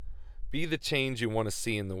Be the change you want to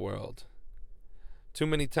see in the world. Too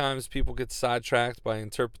many times people get sidetracked by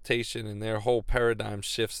interpretation and their whole paradigm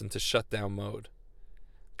shifts into shutdown mode.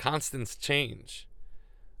 Constant change.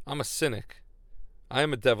 I'm a cynic. I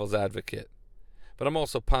am a devil's advocate. But I'm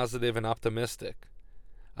also positive and optimistic.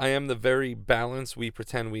 I am the very balance we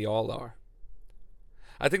pretend we all are.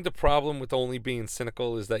 I think the problem with only being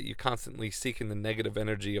cynical is that you're constantly seeking the negative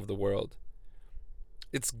energy of the world.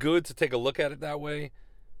 It's good to take a look at it that way,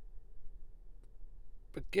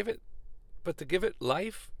 but to give it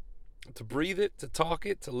life, to breathe it, to talk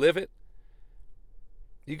it, to live it,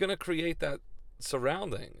 you're going to create that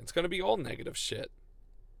surrounding. It's going to be all negative shit.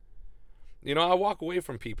 You know, I walk away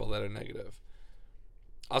from people that are negative.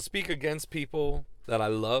 I'll speak against people that I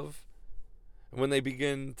love. And when they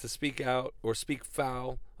begin to speak out or speak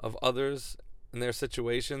foul of others in their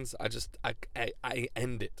situations, I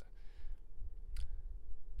end it.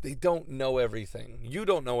 They don't know everything. You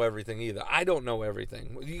don't know everything either. I don't know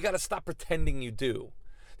everything. You got to stop pretending you do.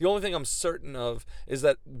 The only thing I'm certain of is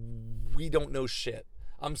that we don't know shit.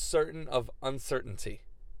 I'm certain of uncertainty.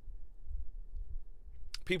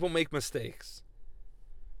 People make mistakes.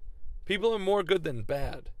 People are more good than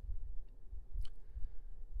bad.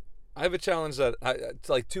 I have a challenge that it's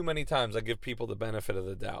like too many times I give people the benefit of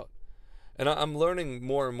the doubt. And I'm learning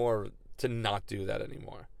more and more to not do that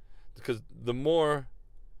anymore. Because the more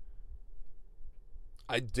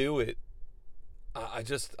I do it, I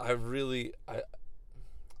just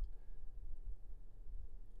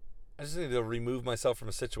need to remove myself from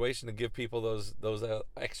a situation to give people those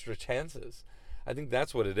extra chances. I think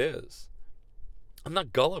that's what it is. I'm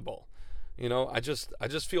not gullible. You know, I just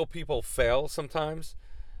feel people fail sometimes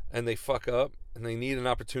and they fuck up and they need an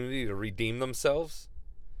opportunity to redeem themselves.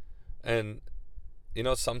 And, you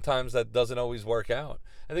know, sometimes that doesn't always work out.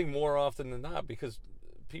 I think more often than not, because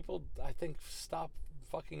people, I think, stop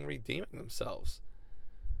fucking redeeming themselves.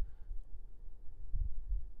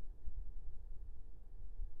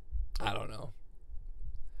 I don't know.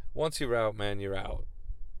 Once you're out, man, you're out.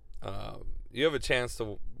 You have a chance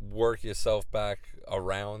to work yourself back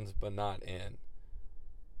around, but not in.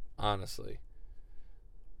 Honestly.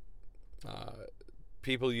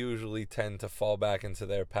 People usually tend to fall back into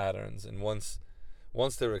their patterns, and once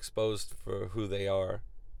they're exposed for who they are,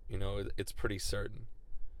 you know, it's pretty certain.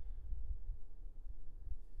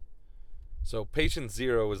 So patient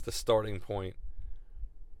zero is the starting point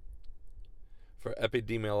for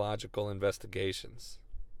epidemiological investigations.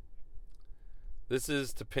 This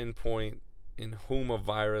is to pinpoint in whom a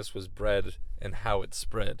virus was bred and how it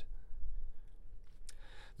spread.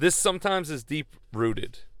 This sometimes is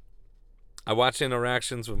deep-rooted. I watch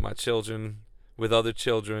interactions with my children, with other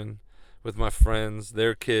children, with my friends,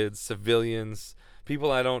 their kids, civilians,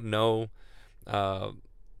 people I don't know,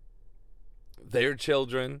 their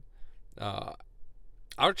children.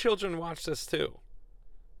 Our children watch this too.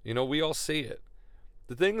 You know, we all see it.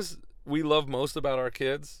 The things we love most about our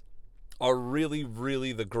kids are really,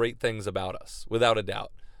 really the great things about us, without a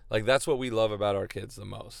doubt. Like, that's what we love about our kids the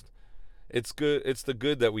most. It's good. It's the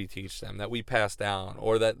good that we teach them, that we pass down,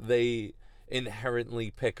 or that they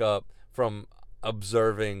inherently pick up from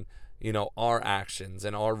observing, you know, our actions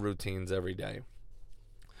and our routines every day.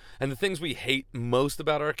 And the things we hate most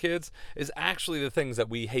about our kids is actually the things that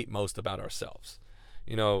we hate most about ourselves.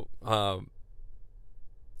 You know,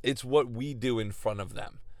 it's what we do in front of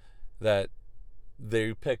them that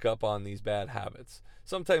they pick up on these bad habits.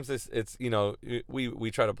 Sometimes it's you know,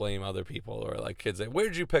 we try to blame other people, or like kids say,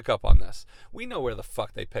 where'd you pick up on this? We know where the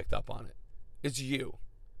fuck they picked up on it. It's you.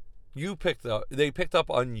 They picked up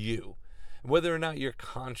on you. Whether or not you're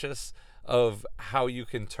conscious of how you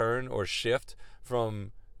can turn or shift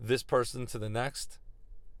from this person to the next,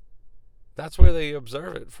 that's where they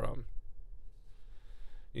observe it from.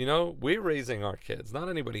 You know, we're raising our kids, not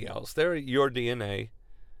anybody else. They're your DNA.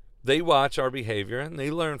 They watch our behavior and they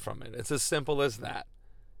learn from it. It's as simple as that.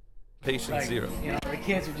 Patient zero. You know, the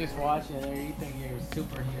kids are just watching it, you think you're a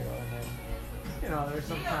superhero, and then, you know, there's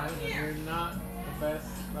some times when you're not the best.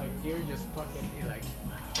 Like, you're just fucking, you're like,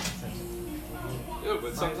 wow, such a... Yeah,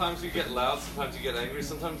 but sometimes you get loud, sometimes you get angry,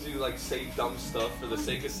 sometimes you like say dumb stuff for the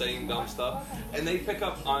sake of saying dumb stuff, and they pick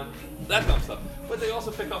up on that dumb stuff. But they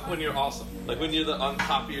also pick up when you're awesome, like when you're on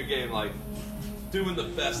top of your game, like doing the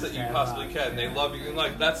best that you possibly can. They love you, and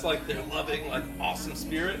like that's like their loving, like awesome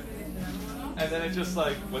spirit. And then it's just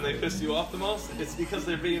like when they piss you off the most, it's because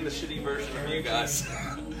they're being the shitty version of you guys.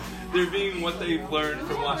 They're being what they've learned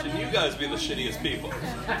from watching you guys be the shittiest people.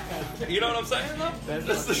 You know what I'm saying?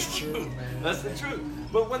 That's the truth. That's the truth.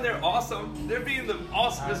 But when they're awesome, they're being the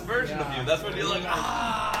awesomest version of you. That's when you're like,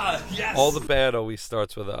 yes. All the bad always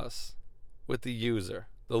starts with us, with the user,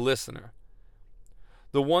 the listener.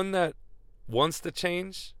 The one that wants to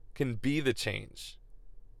change can be the change.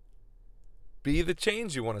 Be the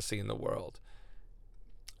change you want to see in the world.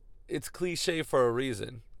 It's cliche for a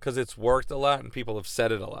reason, because it's worked a lot and people have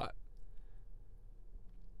said it a lot.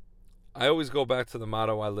 I always go back to the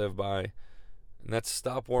motto I live by, and that's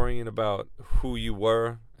stop worrying about who you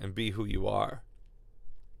were and be who you are.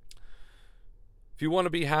 If you want to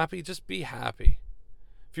be happy, just be happy.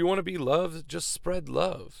 If you want to be loved, just spread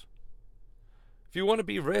love. If you want to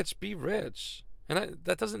be rich, be rich. And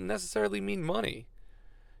that doesn't necessarily mean money.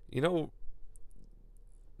 You know,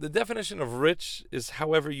 the definition of rich is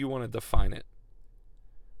however you want to define it.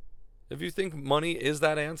 If you think money is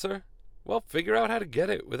that answer, well, figure out how to get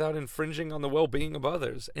it without infringing on the well-being of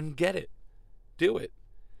others, and get it. Do it.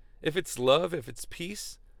 If it's love, if it's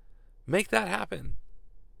peace, make that happen.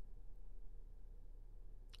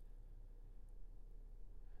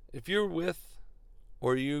 If you're with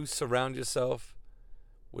or you surround yourself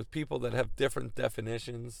with people that have different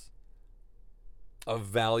definitions of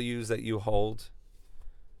values that you hold,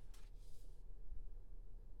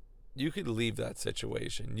 you could leave that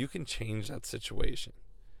situation. You can change that situation.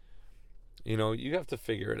 You know, you have to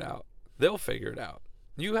figure it out. They'll figure it out.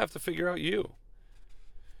 You have to figure out you.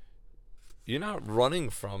 You're not running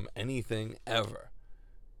from anything ever.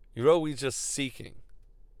 You're always just seeking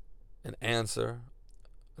an answer,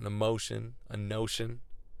 an emotion, a notion.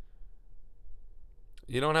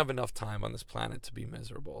 You don't have enough time on this planet to be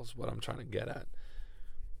miserable, is what I'm trying to get at.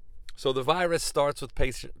 So the virus starts with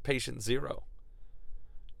patient zero,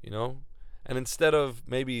 you know? And instead of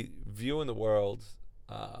maybe viewing the world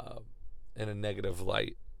in a negative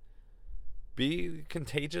light, be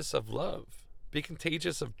contagious of love. Be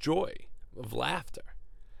contagious of joy, of laughter.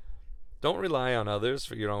 Don't rely on others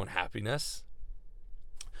for your own happiness.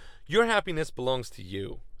 Your happiness belongs to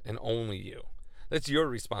you and only you. That's your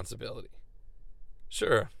responsibility.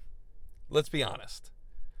 Sure, let's be honest.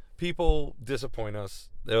 People disappoint us.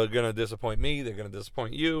 They're going to disappoint me. They're going to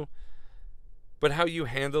disappoint you. But how you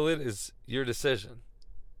handle it is your decision.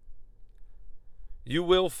 You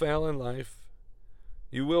will fail in life.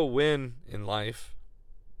 You will win in life.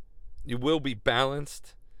 You will be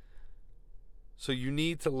balanced. So you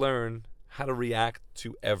need to learn how to react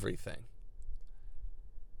to everything.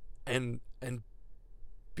 And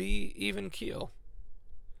be even keel.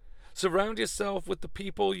 Surround yourself with the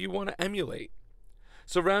people you want to emulate.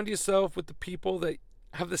 Surround yourself with the people that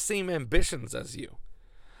have the same ambitions as you.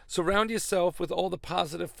 Surround yourself with all the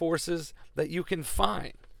positive forces that you can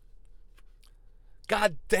find.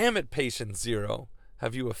 God damn it, patient zero,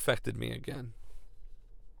 have you affected me again.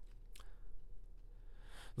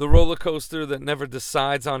 The roller coaster that never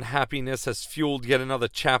decides on happiness has fueled yet another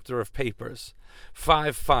chapter of papers.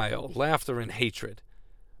 5 filed, laughter and hatred.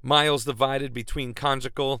 Miles divided between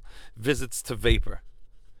conjugal visits to vapor.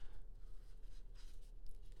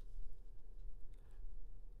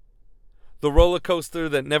 The roller coaster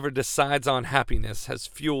that never decides on happiness has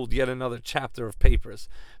fueled yet another chapter of papers.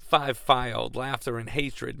 5 filed, laughter and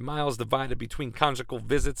hatred. Miles divided between conjugal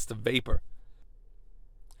visits to vapor.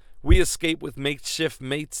 We escape with makeshift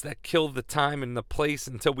mates that kill the time and the place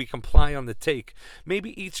until we comply on the take.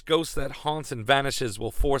 Maybe each ghost that haunts and vanishes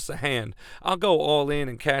will force a hand. I'll go all in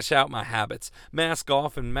and cash out my habits. Mask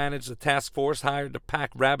off and manage the task force hired to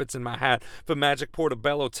pack rabbits in my hat for magic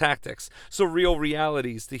portobello tactics. Surreal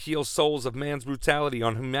realities to heal souls of man's brutality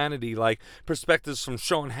on humanity, like perspectives from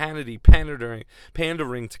Sean Hannity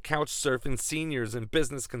pandering to couch surfing seniors and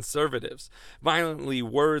business conservatives. Violently,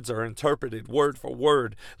 words are interpreted word for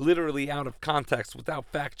word, literally out of context without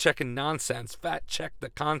fact-checking nonsense. Fact-check the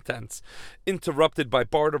contents. Interrupted by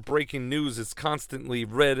barter-breaking news is constantly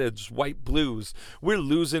red as white blues. We're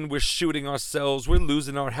losing, we're shooting ourselves, we're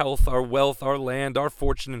losing our health, our wealth, our land, our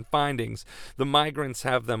fortune and findings. The migrants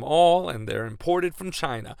have them all, and they're imported from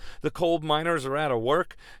China. The coal miners are out of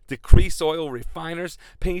work. Decrease oil refiners.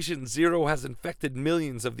 Patient zero has infected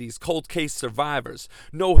millions of these cold case survivors.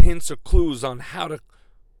 No hints or clues on how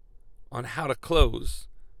to close.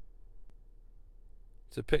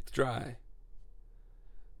 To pick dry.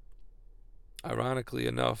 Ironically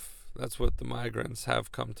enough, that's what the migrants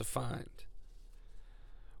have come to find.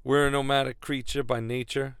 We're a nomadic creature by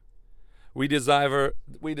nature. We desire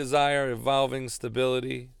evolving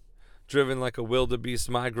stability, driven like a wildebeest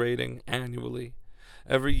migrating annually.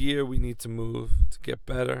 Every year we need to move to get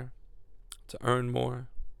better, to earn more,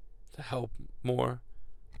 to help more,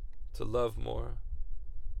 to love more,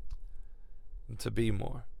 and to be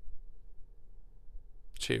more.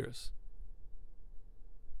 Cheers.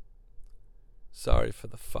 Sorry for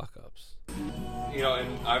the fuck-ups. You know,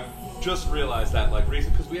 and I've just realized that, like,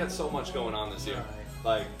 recently, because we had so much going on this year.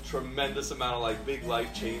 like tremendous amount of like big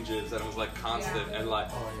life changes, and it was like constant and like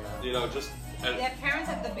you know just. And, yeah, parents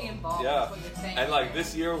have to be involved. Yeah, That's what you're saying. and like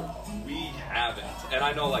this year we haven't, and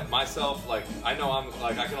I know like myself, like I know I'm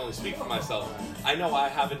like I can only speak for myself. I know I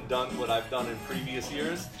haven't done what I've done in previous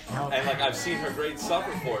years, and like I've seen her grades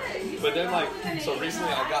suffer for it. But then like so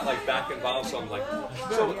recently I got like back involved, so I'm like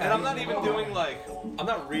so, and I'm not even doing like I'm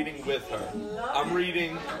not reading with her. I'm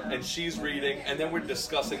reading and she's reading, and then we're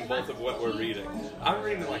discussing both of what we're reading. I'm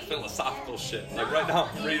reading like philosophical shit. Like right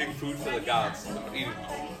now I'm reading Food for the Gods. I'm eating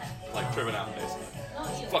like Driven Out basically.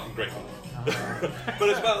 It's fucking great. But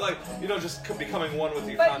it's about like you know just becoming one with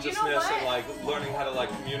your consciousness and like learning how to like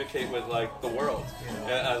communicate with like the world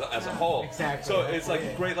as a whole. Exactly. So it's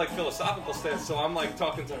like great like philosophical stance. So I'm like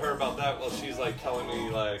talking to her about that while she's like telling me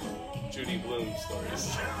like Judy Blume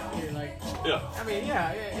stories. You're like, Yeah. I mean,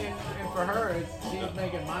 yeah, and for her, she's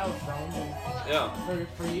making milestones. And Yeah.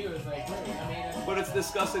 For you, it's like, great. I mean, But it's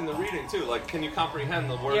discussing the reading too. Like, can you comprehend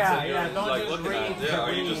the words Yeah, that you're yeah, don't like just looking read at? Yeah, to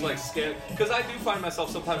are you just read. like scan? Because I do find myself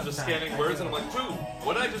sometimes just scanning words, and I'm like, dude,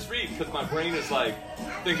 what did I just read? Because my brain is like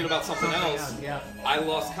thinking about something else. Yeah. I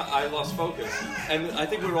lost focus, and I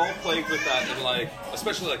think we're all plagued with that in like,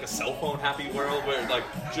 especially like a cell phone happy world where like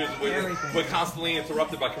just we're constantly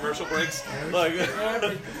interrupted by commercial breaks. Like,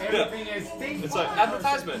 Everything is thinking. it's like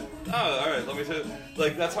advertisement. Oh, all right. Let me tell you.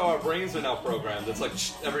 Like that's how our brains are now programmed. It's like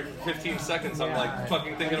every 15 seconds I'm like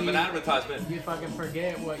fucking thinking of an advertisement. You fucking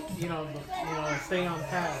forget what you know, stay on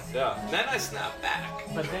task. Yeah. Then I snap back.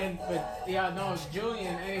 But yeah, no,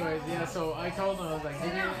 Julian. Anyways, yeah. So I told him I was like,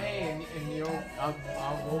 give me an A, and you know, I'll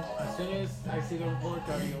go as soon as I see the report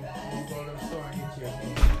card. We'll go to the store and get you a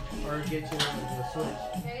game or get you the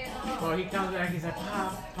Switch. Well, he comes back. He's like,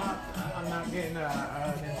 Pop, I'm not getting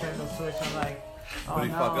a Nintendo Switch. I'm like. Oh What did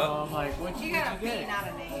he fuck up? I'm like, what You got a you B, get? not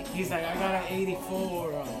an A. He's like, I got an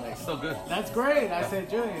 84. I'm like, Still good. that's great. I said,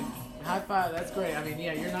 Julian, high five. That's great. I mean,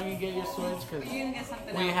 yeah, you're not gonna get your Switch because You can get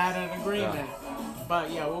something we else. had an agreement.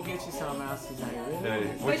 But yeah, we'll get you something else. He's like, really?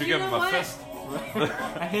 Hey, But would you you give know him a what? fist?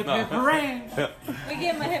 A hip No. hip hooray. We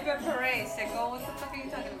give him a hip hip hooray. So go, what the fuck are you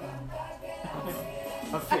talking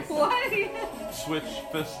about? A fist. What? Switch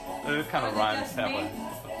fist. It kind of Was it rhymes just that me? way.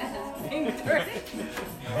 Being dirty.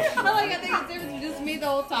 I think it's just me the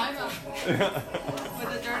whole time. With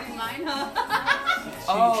a dirty mind, huh?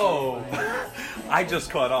 Oh, I just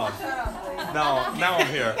caught on. Shut up, please. Now I'm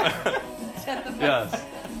here. Shut the fuck Yes.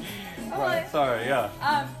 Right. Sorry.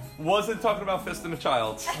 Yeah. Wasn't talking about fisting a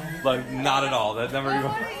child. Like not at all. That never Well,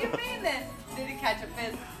 even. what do you mean then? Did he catch a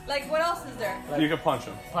fist? Like, what else is there? You can punch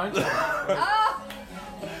him. Punch him. Oh!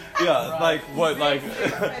 Yeah, like what, like,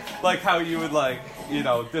 like how you would like, you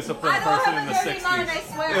know, discipline I a don't person in have the a dirty mind, I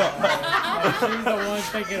 '60s. swear. She's the one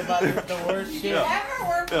thinking about the worst shit. Yeah. Never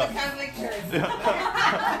worked for Yeah. the Catholic Church.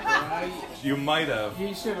 Right? You might have.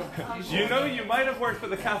 You should have. You know, you might have worked for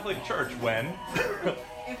the Catholic Church when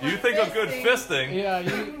If you I'm think a good fisting- fisting Yeah,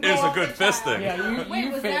 you. is a good fisting. Yeah, you. Wait,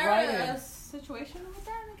 you was fit there right a in. situation with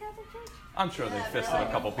that in the Catholic Church? I'm sure they fisted a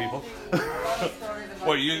couple people. A lot of stories about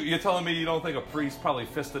What, you're telling me you don't think a priest probably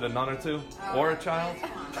fisted a nun or two? Or a child?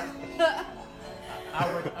 I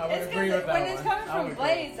would It's agree with that when one. it's coming I from would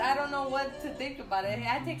Blades, I don't know what to think about it.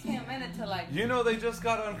 It takes me a minute to like. You know, they just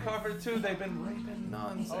got uncovered too. They've been raping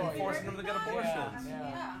nuns Oh, and yeah. forcing them to get abortions. Yeah.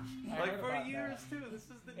 Yeah. I Like heard for about years that. too. This is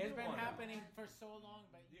the It's new been one. happening for so long,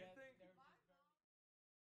 but yet.